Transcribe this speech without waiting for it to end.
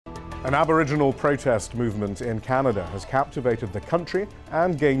An Aboriginal protest movement in Canada has captivated the country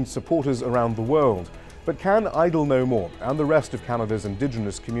and gained supporters around the world. But can Idle No More and the rest of Canada's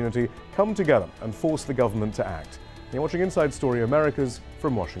Indigenous community come together and force the government to act? You're watching Inside Story Americas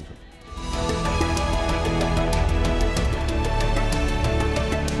from Washington.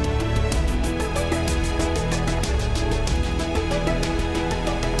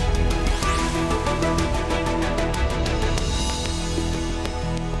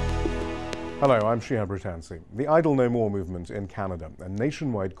 Hello, I'm Shihab Rutansi. The Idle No More movement in Canada, a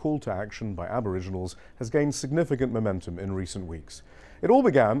nationwide call to action by Aboriginals, has gained significant momentum in recent weeks. It all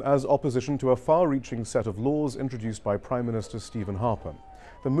began as opposition to a far-reaching set of laws introduced by Prime Minister Stephen Harper.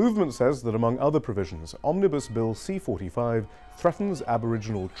 The movement says that, among other provisions, Omnibus Bill C-45 threatens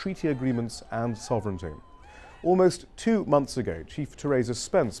Aboriginal treaty agreements and sovereignty. Almost 2 months ago, Chief Teresa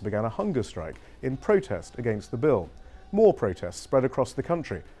Spence began a hunger strike in protest against the bill. More protests spread across the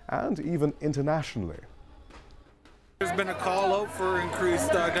country and even internationally. There's been a call out for increased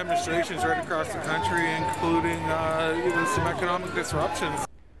demonstrations right across the country, including even some economic disruptions.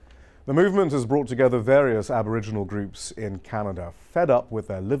 The movement has brought together various Aboriginal groups in Canada, fed up with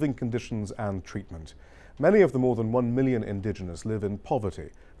their living conditions and treatment. Many of the more than 1 million Indigenous live in poverty.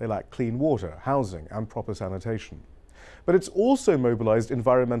 They lack clean water, housing and proper sanitation. But it's also mobilised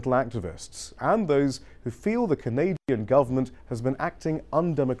environmental activists and those who feel the Canadian government has been acting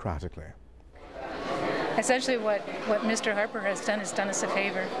undemocratically. Essentially what Mr. Harper has done us a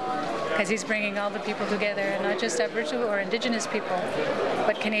favour, because he's bringing all the people together, and not just Aboriginal or Indigenous people,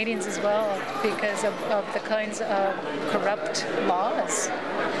 but Canadians as well, because of the kinds of corrupt laws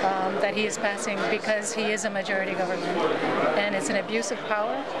that he is passing, because he is a majority government, and it's an abuse of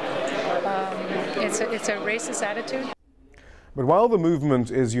power. It's a racist attitude. But while the movement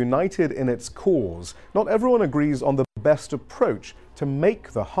is united in its cause, not everyone agrees on the best approach to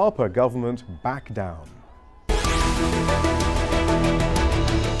make the Harper government back down.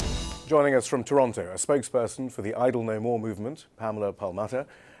 Joining us from Toronto, a spokesperson for the Idle No More movement, Pamela Palmater.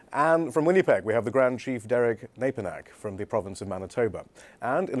 And from Winnipeg, we have the Grand Chief Derek Nepinak from the province of Manitoba.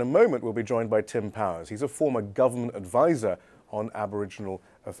 And in a moment, we'll be joined by Tim Powers. He's a former government advisor on Aboriginal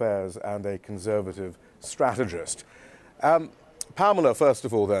affairs and a conservative strategist. Pamela, first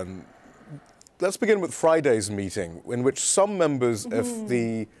of all then, let's begin with Friday's meeting, in which some members of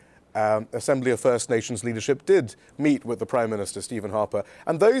the Assembly of First Nations leadership did meet with the Prime Minister, Stephen Harper,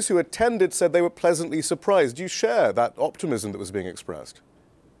 and those who attended said they were pleasantly surprised. Do you share that optimism that was being expressed?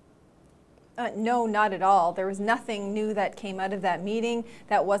 No, not at all. There was nothing new that came out of that meeting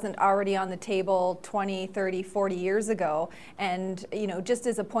that wasn't already on the table 20, 30, 40 years ago. And, you know, just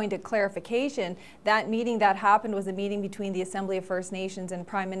as a point of clarification, that meeting that happened was a meeting between the Assembly of First Nations and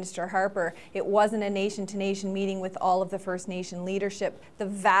Prime Minister Harper. It wasn't a nation-to-nation meeting with all of the First Nation leadership. The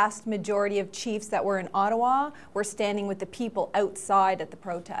vast majority of chiefs that were in Ottawa were standing with the people outside at the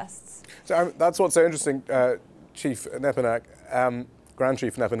protests. So that's what's so interesting, Chief Nepinak. Grand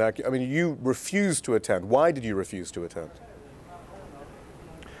Chief Nepinak, I mean, you refused to attend. Why did you refuse to attend?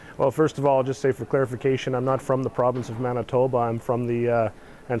 Well, first of all, I'll just say for clarification, I'm not from the province of Manitoba. I'm from the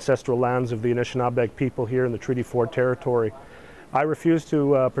ancestral lands of the Anishinaabe people here in the Treaty 4 territory. I refused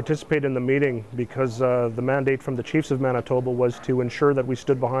to participate in the meeting because the mandate from the Chiefs of Manitoba was to ensure that we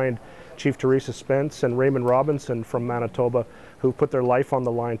stood behind Chief Teresa Spence and Raymond Robinson from Manitoba, who put their life on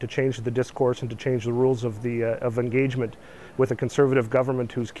the line to change the discourse and to change the rules of engagement with a conservative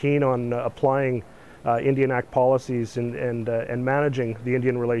government who's keen on applying Indian Act policies and managing the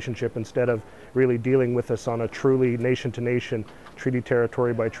Indian relationship instead of really dealing with us on a truly nation-to-nation, treaty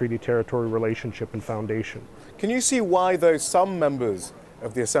territory by treaty territory relationship and foundation. Can you see why, though, some members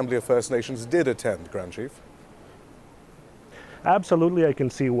of the Assembly of First Nations did attend, Grand Chief? Absolutely, I can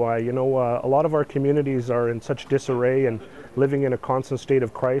see why. You know, a lot of our communities are in such disarray and living in a constant state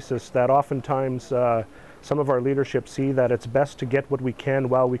of crisis that oftentimes some of our leadership see that it's best to get what we can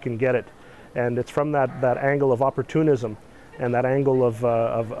while we can get it. And it's from that angle of opportunism and that angle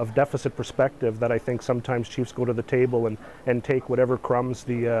of deficit perspective that I think sometimes chiefs go to the table and take whatever crumbs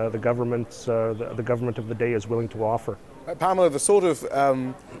the government of the day is willing to offer. Pamela, the sort of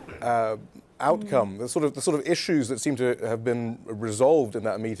outcome, the sort of issues that seem to have been resolved in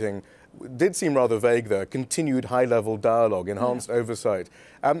that meeting did seem rather vague there. Continued high-level dialogue, enhanced oversight.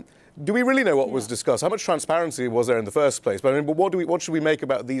 Do we really know what was discussed? How much transparency was there in the first place? But I mean, what should we make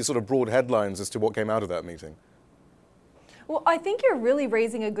about these sort of broad headlines as to what came out of that meeting? Well, I think you're really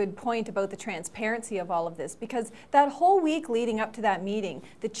raising a good point about the transparency of all of this, because that whole week leading up to that meeting,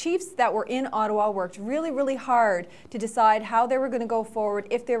 the chiefs that were in Ottawa worked really, really hard to decide how they were going to go forward,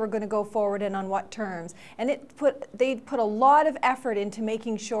 if they were going to go forward, and on what terms. And they put a lot of effort into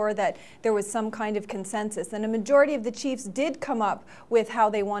making sure that there was some kind of consensus. And a majority of the chiefs did come up with how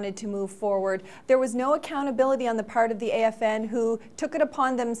they wanted to move forward. There was no accountability on the part of the AFN, who took it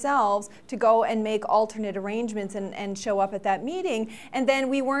upon themselves to go and make alternate arrangements and show up at that meeting. And then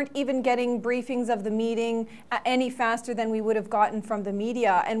we weren't even getting briefings of the meeting any faster than we would have gotten from the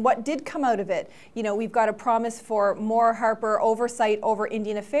media. And what did come out of it? You know, we've got a promise for more Harper oversight over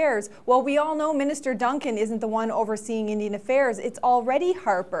Indian affairs. Well, we all know Minister Duncan isn't the one overseeing Indian affairs. It's already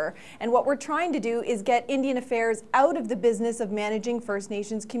Harper. And what we're trying to do is get Indian affairs out of the business of managing First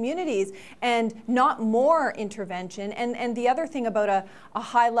Nations communities, and not more intervention. And the other thing about a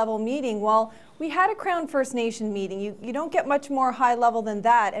high-level meeting, well, we had a Crown First Nation meeting. You don't get much more high level than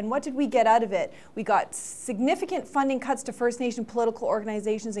that. And what did we get out of it? We got significant funding cuts to First Nation political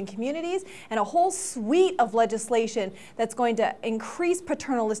organizations and communities, and a whole suite of legislation that's going to increase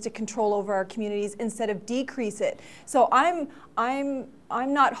paternalistic control over our communities instead of decrease it. So I'm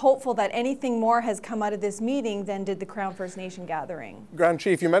not hopeful that anything more has come out of this meeting than did the Crown First Nation gathering. Grand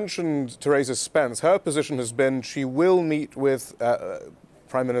Chief, you mentioned Theresa Spence. Her position has been she will meet with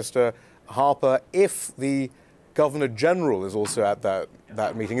Prime Minister Harper if the Governor General is also at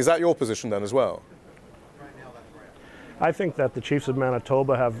that meeting. Is that your position then as well? I think that the Chiefs of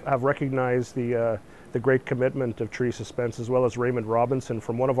Manitoba have recognized the great commitment of Theresa Spence, as well as Raymond Robinson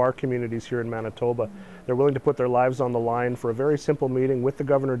from one of our communities here in Manitoba. They're willing to put their lives on the line for a very simple meeting with the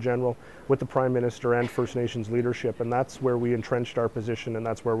Governor General, with the Prime Minister and First Nations leadership, and that's where we entrenched our position, and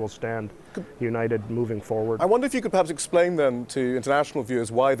that's where we'll stand united moving forward. I wonder if you could perhaps explain then to international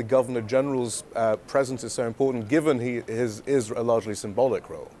viewers why the Governor General's presence is so important, given his is a largely symbolic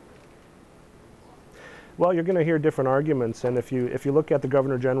role. Well, you're going to hear different arguments, and if you look at the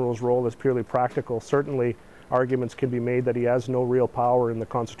Governor General's role as purely practical, certainly arguments can be made that he has no real power in the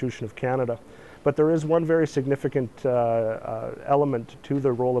Constitution of Canada. But there is one very significant element to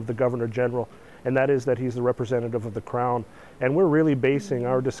the role of the Governor General, and that is that he's the representative of the Crown. And we're really basing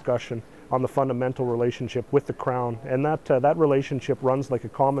our discussion on the fundamental relationship with the Crown, and that relationship runs like a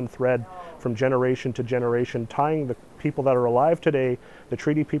common thread from generation to generation, tying the people that are alive today, the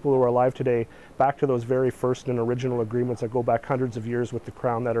treaty people who are alive today, back to those very first and original agreements that go back hundreds of years with the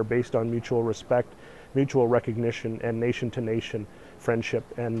Crown, that are based on mutual respect, mutual recognition, and nation-to-nation friendship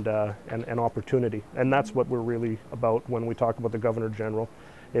and opportunity. And that's what we're really about when we talk about the Governor General.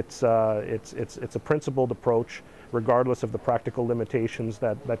 It's a principled approach, regardless of the practical limitations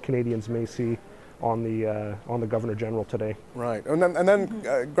that Canadians may see on the Governor General today. Right, and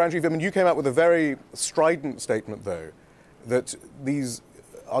then Grand Chief, I mean, you came out with a very strident statement, though, that these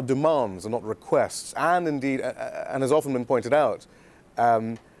are demands and not requests, and indeed, and has often been pointed out,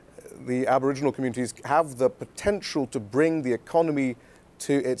 the Aboriginal communities have the potential to bring the economy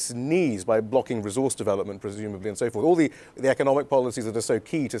to its knees by blocking resource development, presumably, and so forth. All the economic policies that are so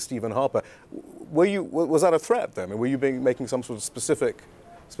key to Stephen Harper. Was that a threat then? Were you making some sort of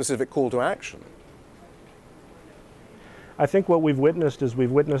specific call to action? I think what we've witnessed is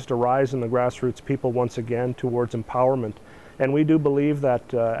we've witnessed a rise in the grassroots people once again towards empowerment. And we do believe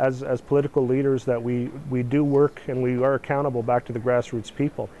that as political leaders that we do work and we are accountable back to the grassroots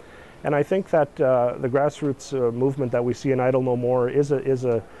people. And I think that the grassroots movement that we see in Idle No More is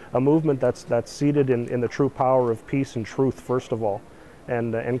a movement that's seated in the true power of peace and truth, first of all,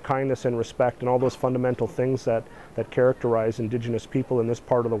 and kindness and respect and all those fundamental things that characterize Indigenous people in this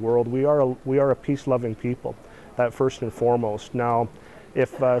part of the world. We are a peace-loving people, that first and foremost. Now,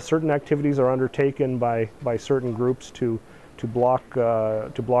 if certain activities are undertaken by certain groups to block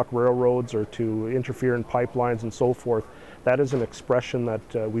railroads or to interfere in pipelines and so forth, that is an expression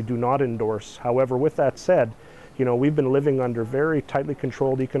that we do not endorse. However, with that said, you know, we've been living under very tightly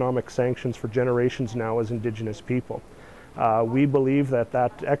controlled economic sanctions for generations now as Indigenous people. We believe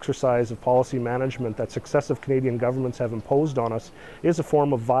that exercise of policy management that successive Canadian governments have imposed on us is a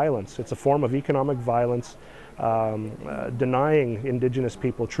form of violence. It's a form of economic violence, denying Indigenous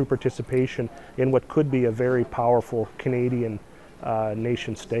people true participation in what could be a very powerful Canadian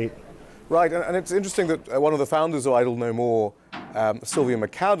nation state. Right, and it's interesting that one of the founders of Idle No More, Sylvia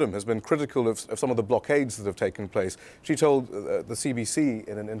McAdam, has been critical of some of the blockades that have taken place. She told the CBC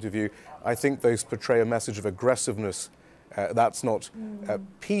in an interview, "I think those portray a message of aggressiveness that's not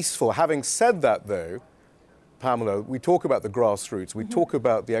peaceful." Having said that, though, Pamela, we talk about the grassroots, we talk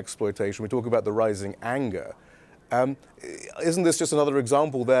about the exploitation, we talk about the rising anger. Isn't this just another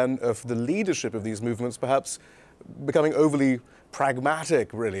example then of the leadership of these movements perhaps becoming overly pragmatic,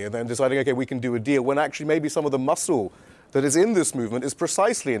 really, and then deciding, okay, we can do a deal, when actually maybe some of the muscle that is in this movement is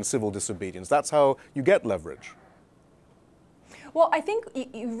precisely in civil disobedience. That's how you get leverage. Well, I think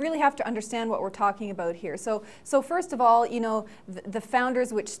you really have to understand what we're talking about here. So first of all, you know, the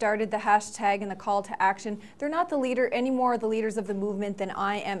founders which started the hashtag and the call to action, they're not the leaders of the movement than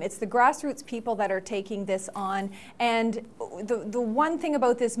I am. It's the grassroots people that are taking this on. And the one thing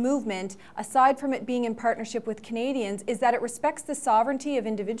about this movement, aside from it being in partnership with Canadians, is that it respects the sovereignty of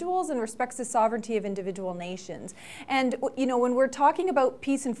individuals and respects the sovereignty of individual nations. And, you know, when we're talking about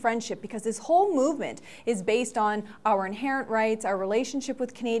peace and friendship, because this whole movement is based on our inherent rights, our relationship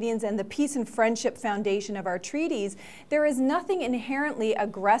with Canadians, and the peace and friendship foundation of our treaties, there is nothing inherently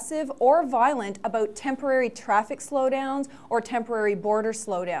aggressive or violent about temporary traffic slowdowns or temporary border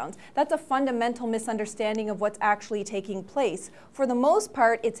slowdowns. That's a fundamental misunderstanding of what's actually taking place. For the most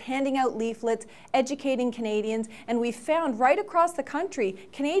part, it's handing out leaflets, educating Canadians, and we've found right across the country,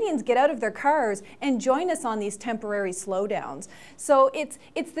 Canadians get out of their cars and join us on these temporary slowdowns. So it's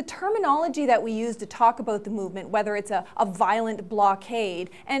the terminology that we use to talk about the movement, whether it's a violent blockade,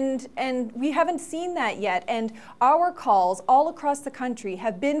 and we haven't seen that yet. And our calls all across the country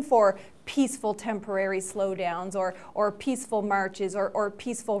have been for peaceful temporary slowdowns or peaceful marches or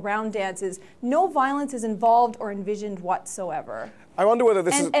peaceful round dances. No violence is involved or envisioned whatsoever. I wonder whether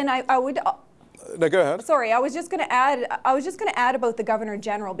this is... And I would... No, go ahead. Sorry, I was just going to add about the Governor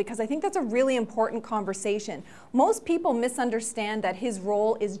General, because I think that's a really important conversation. Most people misunderstand that his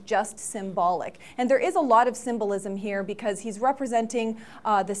role is just symbolic, and there is a lot of symbolism here because he's representing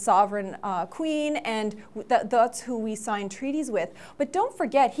the sovereign queen, and that's who we sign treaties with. But don't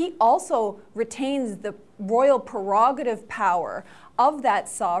forget, he also retains the royal prerogative power of that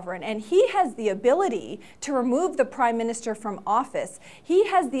sovereign, and he has the ability to remove the Prime Minister from office. He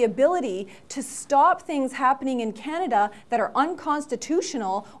has the ability to stop things happening in Canada that are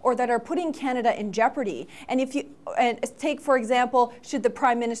unconstitutional or that are putting Canada in jeopardy. And if you take, for example, should the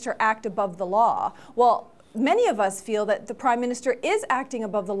Prime Minister act above the law? Well, many of us feel that the Prime Minister is acting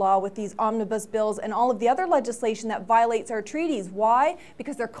above the law with these omnibus bills and all of the other legislation that violates our treaties. Why?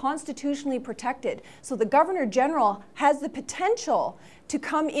 Because they're constitutionally protected. So the Governor General has the potential to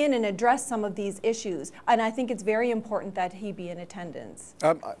come in and address some of these issues. And I think it's very important that he be in attendance.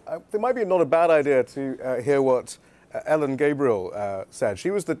 It might be not a bad idea to hear what Ellen Gabriel said. She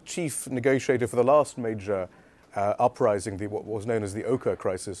was the chief negotiator for the last major uprising, what was known as the Ochre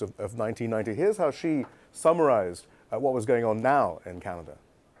crisis of 1990. Here's how she summarized what was going on now in Canada.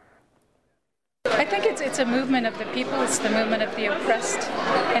 I think it's a movement of the people, it's the movement of the oppressed,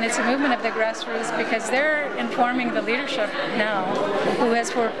 and it's a movement of the grassroots, because they're informing the leadership now, who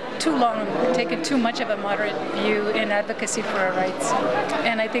has for too long taken too much of a moderate view in advocacy for our rights.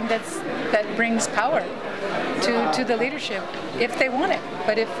 And I think that brings power to the leadership if they want it.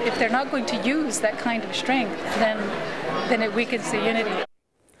 But if they're not going to use that kind of strength, then it weakens the unity.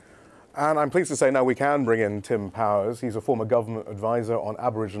 And I'm pleased to say now we can bring in Tim Powers. He's a former government advisor on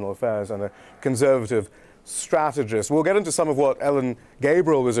Aboriginal affairs and a conservative strategist. We'll get into some of what Ellen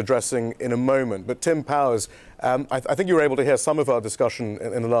Gabriel was addressing in a moment. But Tim Powers, I think you were able to hear some of our discussion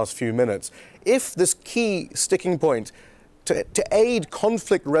in the last few minutes. If this key sticking point to aid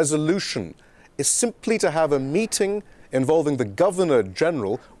conflict resolution is simply to have a meeting involving the Governor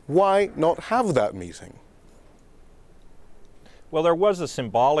General, why not have that meeting? Well, there was a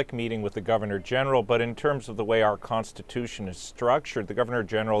symbolic meeting with the Governor General, but in terms of the way our Constitution is structured, the Governor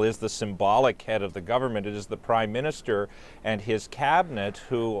General is the symbolic head of the government. It is the Prime Minister and his cabinet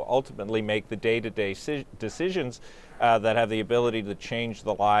who ultimately make the day-to-day decisions that have the ability to change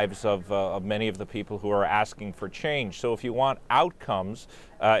the lives of many of the people who are asking for change. So if you want outcomes,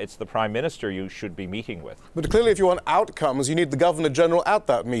 it's the Prime Minister you should be meeting with. But clearly if you want outcomes, you need the Governor General at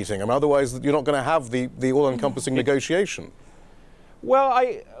that meeting. I mean, otherwise you're not going to have the all-encompassing negotiation. Well,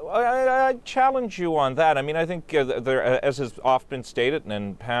 I challenge you on that. I mean, I think as has often been stated,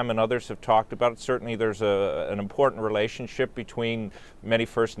 and Pam and others have talked about it, certainly there's an important relationship between many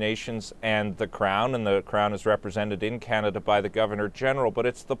First Nations and the Crown, and the Crown is represented in Canada by the Governor General, but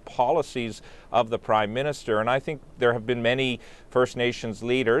it's the policies of the Prime Minister. And I think there have been many First Nations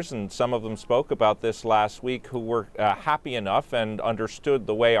leaders, and some of them spoke about this last week, who were happy enough and understood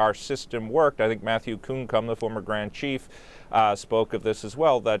the way our system worked. I think Matthew Kuncombe, the former Grand Chief, spoke spoke of this as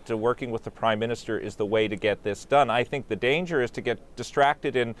well, that working with the Prime Minister is the way to get this done. I think the danger is to get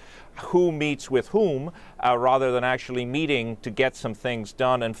distracted in who meets with whom rather than actually meeting to get some things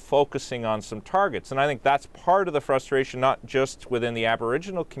done and focusing on some targets. And I think that's part of the frustration, not just within the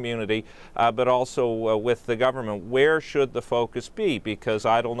Aboriginal community, but also with the government. Where should the focus be? Because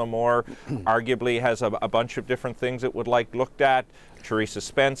Idle No More arguably has a bunch of different things it would like looked at. Teresa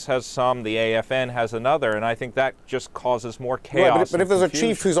Spence has some, the AFN has another, and I think that just causes more chaos. Right, but if there's a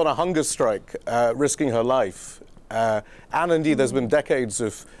chief who's on a hunger strike, risking her life, and indeed there's been decades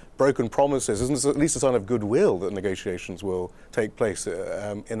of broken promises, isn't this at least a sign of goodwill that negotiations will take place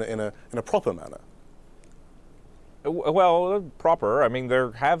in a proper manner? Well, proper. I mean,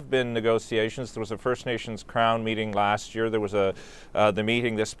 there have been negotiations. There was a First Nations Crown meeting last year. There was the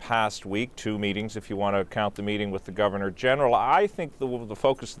meeting this past week, 2 meetings if you want to count the meeting with the Governor General. I think the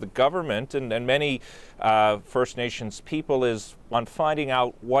focus of the government and many First Nations people is on finding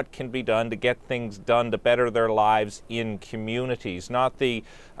out what can be done to get things done to better their lives in communities, not the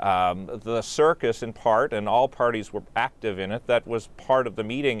circus in part, and all parties were active in it. That was part of the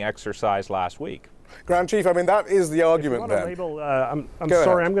meeting exercise last week. Grand Chief, I mean, that is the argument then. I'm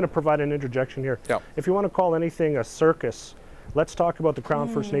sorry, I'm going to provide an interjection here. Yeah. If you want to call anything a circus, let's talk about the Crown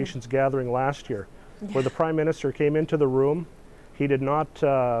First Nations gathering last year, where the Prime Minister came into the room. He did not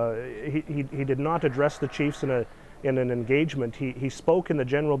he did not address the chiefs in an engagement. He spoke in the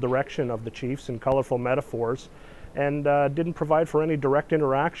general direction of the chiefs in colorful metaphors, and didn't provide for any direct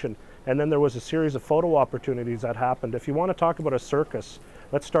interaction. And then there was a series of photo opportunities that happened. If you want to talk about a circus,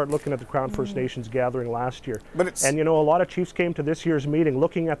 let's start looking at the Crown First Nations gathering last year. And you know, a lot of chiefs came to this year's meeting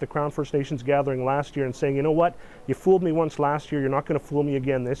looking at the Crown First Nations gathering last year and saying, you know what, you fooled me once last year, you're not going to fool me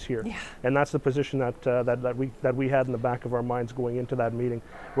again this year. Yeah. And that's the position that we had in the back of our minds going into that meeting.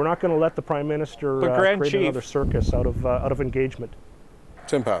 We're not going to let the Prime Minister create another circus out of engagement.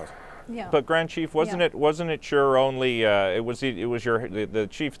 Tim Powers. Yeah. But Grand Chief, wasn't it your only? It was the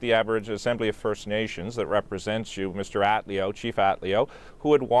chief of the Aboriginal Assembly of First Nations that represents you, Mr. Atleo, Chief Atleo,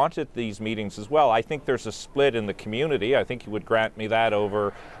 who had wanted these meetings as well. I think there's a split in the community. I think you would grant me that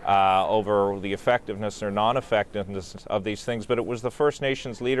over the effectiveness or non-effectiveness of these things. But it was the First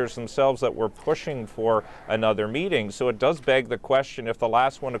Nations leaders themselves that were pushing for another meeting. So it does beg the question: if the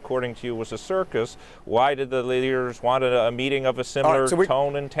last one, according to you, was a circus, why did the leaders want a meeting of a similar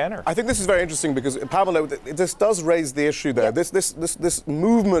tone and tenor? I think this is very interesting because, Pamela, this does raise the issue there. Yep. This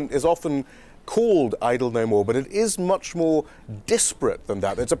movement is often called Idle No More, but it is much more disparate than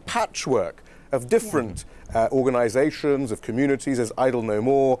that. It's a patchwork of different organizations, of communities. There's Idle No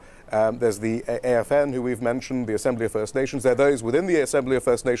More, there's the AFN, who we've mentioned, the Assembly of First Nations. There are those within the Assembly of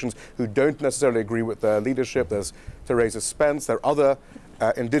First Nations who don't necessarily agree with their leadership. There's Teresa Spence. There are other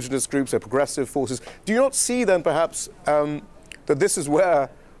indigenous groups, there are progressive forces. Do you not see then perhaps that this is where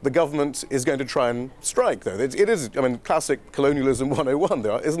the government is going to try and strike, though? It is, I mean, classic colonialism 101,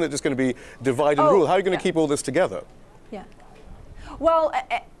 there, isn't it just going to be divide and rule? How are you going to keep all this together? Yeah. Well,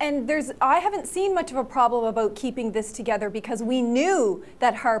 and I haven't seen much of a problem about keeping this together because we knew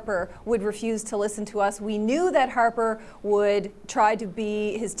that Harper would refuse to listen to us. We knew that Harper would try to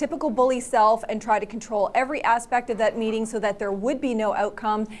be his typical bully self and try to control every aspect of that meeting so that there would be no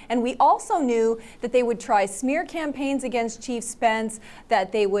outcome. And we also knew that they would try smear campaigns against Chief Spence,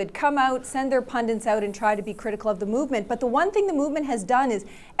 that they would come out, send their pundits out and try to be critical of the movement. But the one thing the movement has done is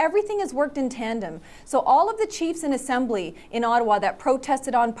everything has worked in tandem. So all of the chiefs in Assembly in Ottawa that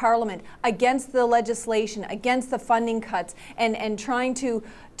protested on Parliament against the legislation, against the funding cuts, and trying to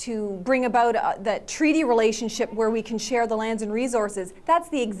bring about that treaty relationship where we can share the lands and resources. That's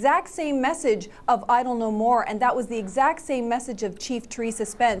the exact same message of Idle No More, and that was the exact same message of Chief Teresa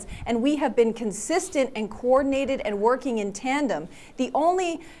Spence. And we have been consistent and coordinated and working in tandem. The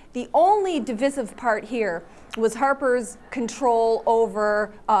only divisive part here was Harper's control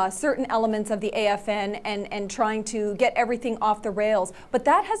over certain elements of the AFN and trying to get everything off the rails. But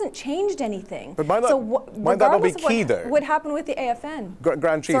that hasn't changed anything. But might that not be key, though? What happened with the AFN?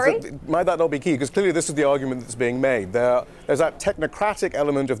 Grand Chief, might that not be key? Because clearly this is the argument that's being made. There's that technocratic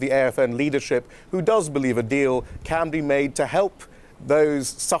element of the AFN leadership who does believe a deal can be made to help those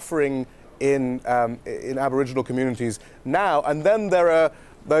suffering in Aboriginal communities now. And then there are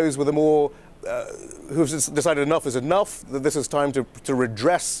those with a more who've decided enough is enough, that this is time to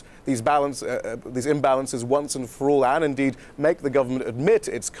redress these imbalances once and for all, and indeed make the government admit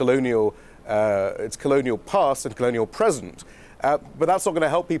its colonial past and colonial present. But that's not going to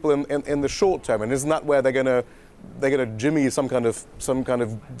help people in the short term, and isn't that where they're going to jimmy some kind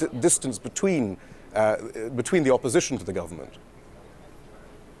of distance between the opposition to the government?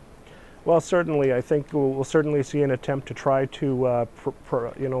 Well, certainly, I think we'll certainly see an attempt to try to,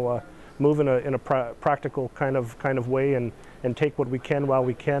 move in a practical kind of way and take what we can while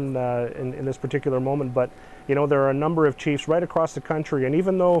we can in this particular moment. But there are a number of chiefs right across the country, and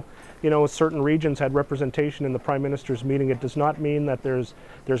even though certain regions had representation in the Prime Minister's meeting, it does not mean that there's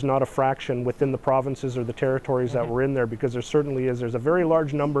not a fraction within the provinces or the territories that were in there, because there certainly is. There's a very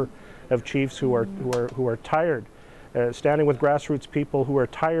large number of chiefs who are tired. Standing with grassroots people who are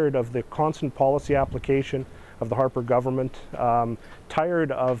tired of the constant policy application of the Harper government,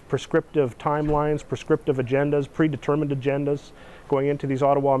 tired of prescriptive timelines, prescriptive agendas, predetermined agendas going into these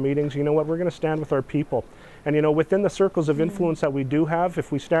Ottawa meetings. You know what, we're going to stand with our people. And within the circles of influence that we do have,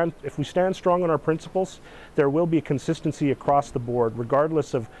 if we stand strong on our principles, there will be consistency across the board,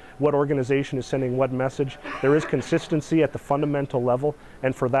 regardless of what organization is sending what message. There is consistency at the fundamental level,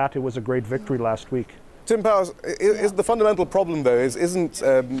 and for that it was a great victory last week. Tim Powers, is the fundamental problem, though, isn't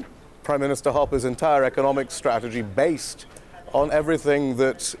Prime Minister Harper's entire economic strategy based on everything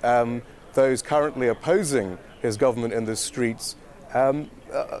that those currently opposing his government in the streets are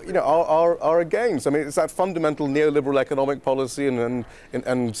against? I mean, it's that fundamental neoliberal economic policy and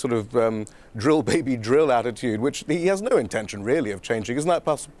sort of drill baby drill attitude, which he has no intention really of changing. Isn't that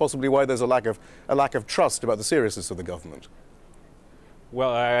possibly why there's a lack of trust about the seriousness of the government?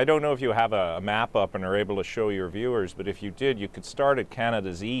 Well, I don't know if you have a map up and are able to show your viewers, but if you did, you could start at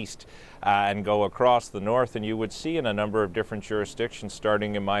Canada's east and go across the north, and you would see in a number of different jurisdictions,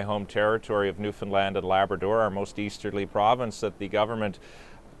 starting in my home territory of Newfoundland and Labrador, our most easterly province, that the government,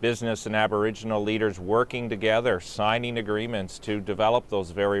 business and Aboriginal leaders working together, signing agreements to develop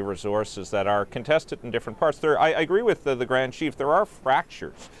those very resources that are contested in different parts. I agree with the Grand Chief, there are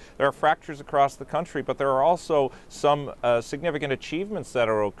fractures. There are fractures across the country, but there are also some significant achievements that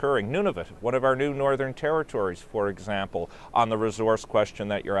are occurring. Nunavut, one of our new northern territories, for example, on the resource question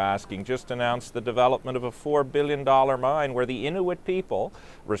that you're asking, just announced the development of a $4 billion mine where the Inuit people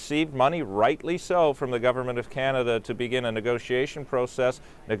received money, rightly so, from the Government of Canada to begin a negotiation process,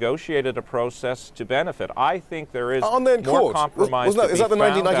 negotiated a process to benefit. I think there is more compromise. Is that the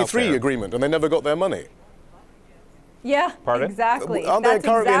 1993 agreement, and they never got their money? Yeah, Pardon? exactly. Aren't they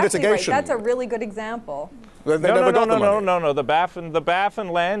currently in litigation? Right. That's a really good example. No. The Baffin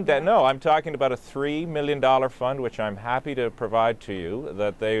land, no, I'm talking about a $3 million fund, which I'm happy to provide to you,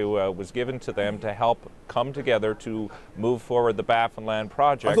 that was given to them to help come together to move forward the Baffin land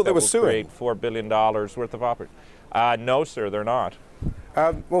project. I thought they were suing. Create $4 billion worth of opportunity. No, sir, they're not.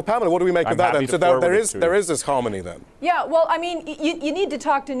 Well, Pamela, what do we make of that then? So there is this harmony then? Yeah, well, I mean, you need to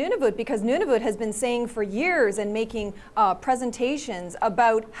talk to Nunavut, because Nunavut has been saying for years and making presentations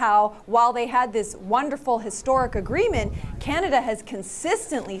about how while they had this wonderful historic agreement, Canada has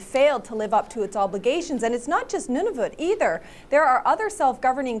consistently failed to live up to its obligations. And it's not just Nunavut either. There are other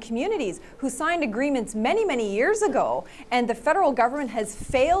self-governing communities who signed agreements many, many years ago, and the federal government has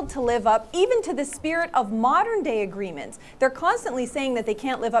failed to live up even to the spirit of modern day agreements. They're constantly saying that they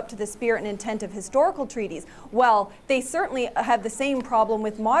can't live up to the spirit and intent of historical treaties. Well, they certainly have the same problem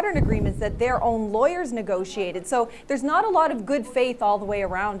with modern agreements that their own lawyers negotiated. So there's not a lot of good faith all the way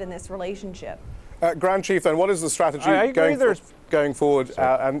around in this relationship. Grand Chief, then, what is the strategy going forward?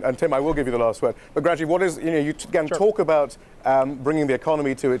 And Tim, I will give you the last word. But Grand Chief, what is, you again talk about bringing the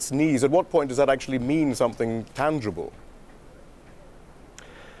economy to its knees. At what point does that actually mean something tangible?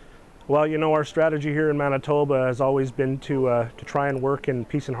 Well, our strategy here in Manitoba has always been to try and work in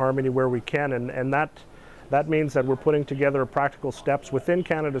peace and harmony where we can, and that means that we're putting together practical steps within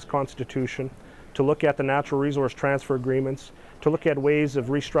Canada's Constitution to look at the natural resource transfer agreements, to look at ways of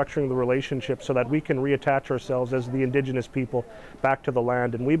restructuring the relationship so that we can reattach ourselves as the Indigenous people back to the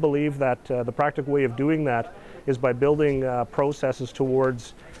land. And we believe that the practical way of doing that is by building processes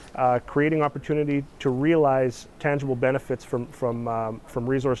towards creating opportunity to realize tangible benefits from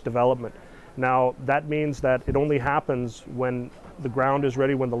resource development. Now, that means that it only happens when the ground is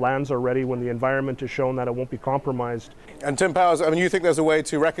ready, when the lands are ready, when the environment is shown that it won't be compromised. And Tim Powers, I mean, you think there's a way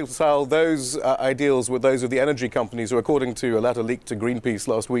to reconcile those ideals with those of the energy companies who, according to a letter leaked to Greenpeace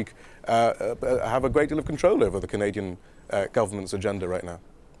last week, have a great deal of control over the Canadian government's agenda right now?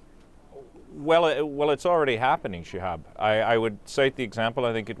 Well, it's already happening, Shihab. I would cite the example,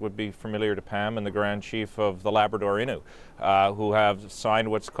 I think it would be familiar to Pam and the Grand Chief, of the Labrador Innu, who have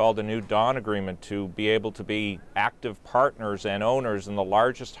signed what's called a New Dawn Agreement to be able to be active partners and owners in the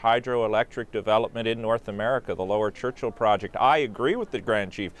largest hydroelectric development in North America, the Lower Churchill project. I agree with the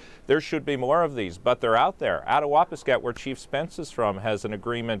Grand Chief. There should be more of these, but they're out there. Attawapiskat, where Chief Spence is from, has an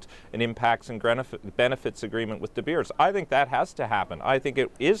agreement, an impacts and benefits agreement with De Beers. I think that has to happen. I think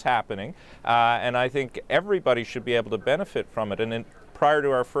it is happening. And I think everybody should be able to benefit from it. And prior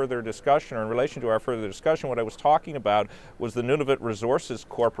to our further discussion, or in relation to our further discussion, what I was talking about was the Nunavut Resources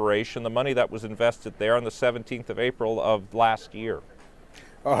Corporation, the money that was invested there on the 17th of April of last year.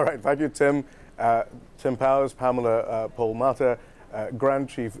 All right, thank you, Tim. Tim Powers, Pamela Palmater, Grand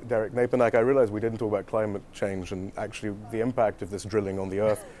Chief Derek Nepinak. I realize we didn't talk about climate change and actually the impact of this drilling on the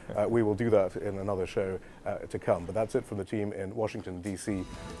Earth. We will do that in another show to come. But that's it from the team in Washington, D.C.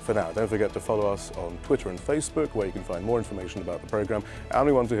 for now. Don't forget to follow us on Twitter and Facebook, where you can find more information about the program. And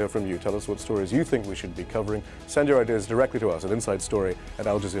we want to hear from you. Tell us what stories you think we should be covering. Send your ideas directly to us at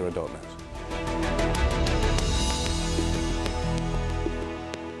insidestory@aljazeera.net.